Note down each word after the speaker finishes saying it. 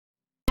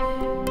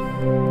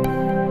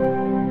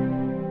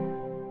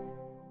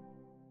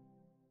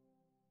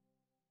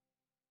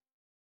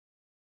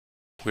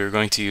We are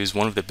going to use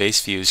one of the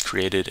base views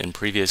created in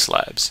previous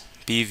labs,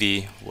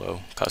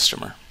 BV-WO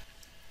Customer.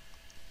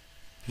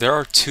 There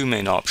are two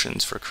main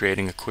options for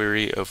creating a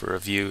query over a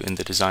view in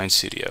the Design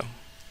Studio.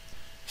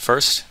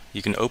 First,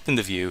 you can open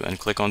the view and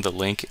click on the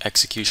link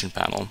Execution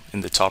panel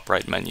in the top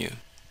right menu.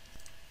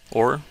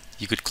 Or,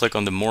 you could click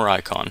on the More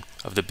icon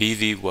of the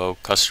BV-WO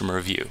Customer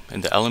view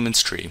in the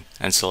Elements tree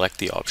and select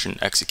the option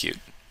Execute.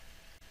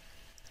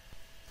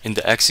 In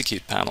the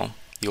Execute panel,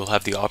 you will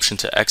have the option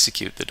to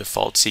execute the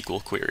default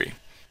SQL query,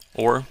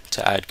 or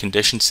to add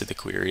conditions to the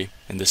query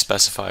in the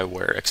Specify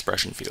Where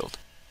expression field.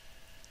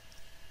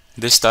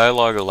 This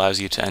dialog allows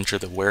you to enter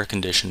the where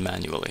condition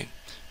manually.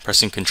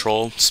 Pressing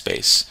Ctrl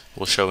space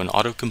will show an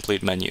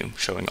autocomplete menu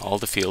showing all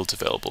the fields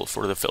available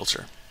for the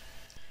filter.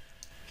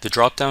 The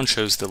drop-down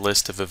shows the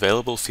list of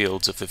available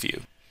fields of the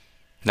view.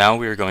 Now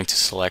we are going to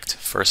select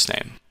First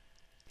Name.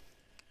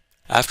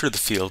 After the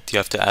field, you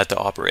have to add the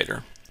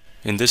operator.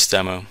 In this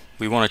demo,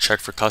 we want to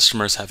check for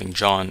customers having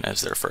John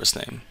as their first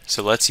name,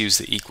 so let's use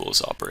the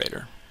equals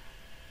operator.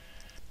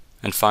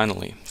 And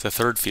finally, the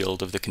third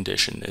field of the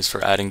condition is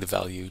for adding the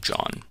value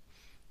John.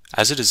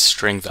 As it is a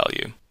string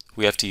value,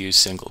 we have to use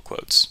single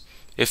quotes.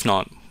 If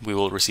not, we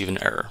will receive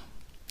an error.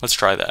 Let's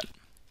try that.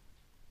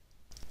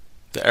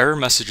 The error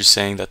message is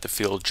saying that the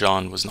field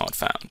John was not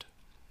found.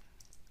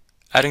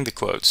 Adding the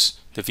quotes,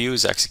 the view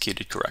is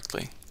executed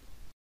correctly.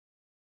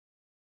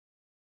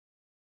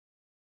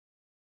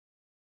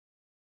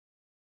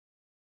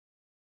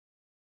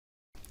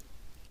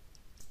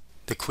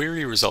 The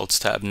Query Results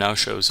tab now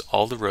shows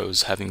all the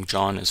rows having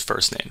John as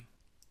first name.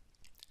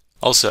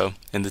 Also,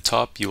 in the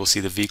top you will see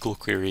the vehicle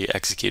query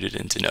executed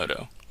in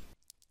Denodo.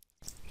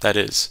 That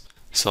is,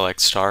 select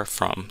star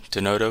from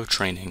Denodo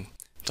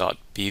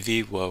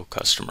training.bv-wo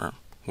customer,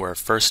 where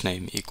first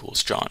name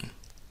equals John.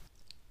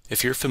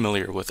 If you're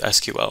familiar with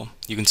SQL,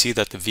 you can see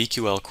that the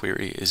VQL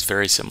query is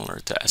very similar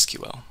to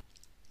SQL.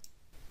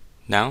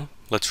 Now,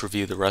 let's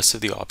review the rest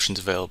of the options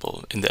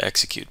available in the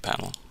Execute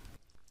panel.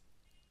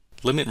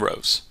 Limit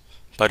rows.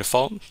 By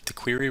default, the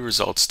Query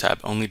Results tab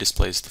only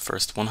displays the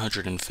first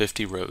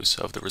 150 rows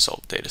of the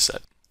result dataset.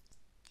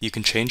 You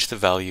can change the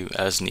value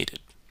as needed.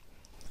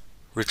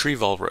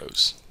 Retrieve all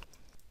rows.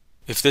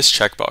 If this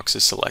checkbox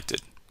is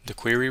selected, the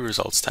Query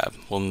Results tab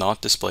will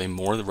not display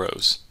more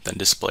rows than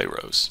display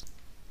rows.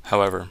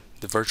 However,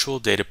 the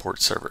Virtual DataPort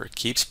server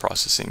keeps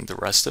processing the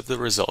rest of the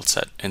result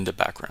set in the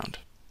background.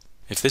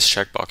 If this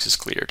checkbox is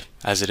cleared,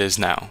 as it is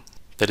now,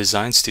 the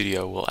Design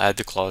Studio will add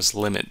the clause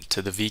limit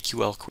to the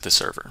VQL the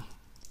server.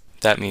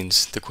 That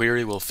means the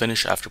query will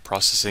finish after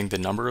processing the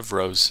number of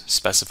rows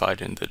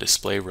specified in the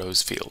Display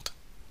Rows field.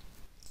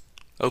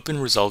 Open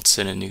Results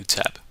in a new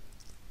tab.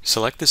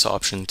 Select this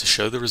option to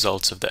show the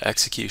results of the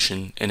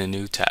execution in a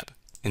new tab,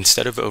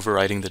 instead of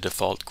overriding the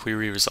default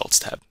Query Results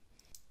tab.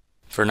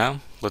 For now,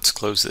 let's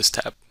close this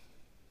tab.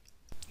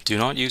 Do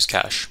not use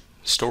cache,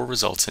 store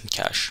results in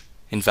cache,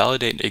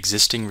 invalidate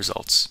existing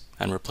results,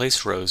 and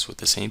replace rows with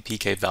the same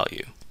PK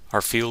value.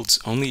 Are fields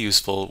only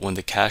useful when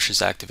the cache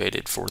is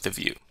activated for the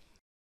view.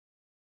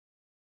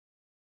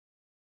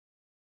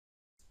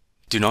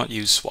 Do not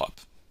use swap.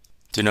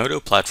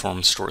 Denodo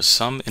platform stores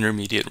some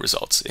intermediate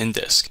results in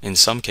disk, in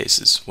some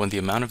cases when the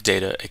amount of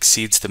data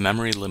exceeds the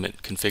memory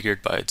limit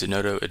configured by a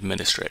Denodo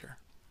administrator.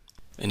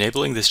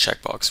 Enabling this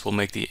checkbox will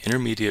make the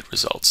intermediate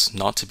results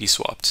not to be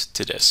swapped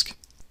to disk.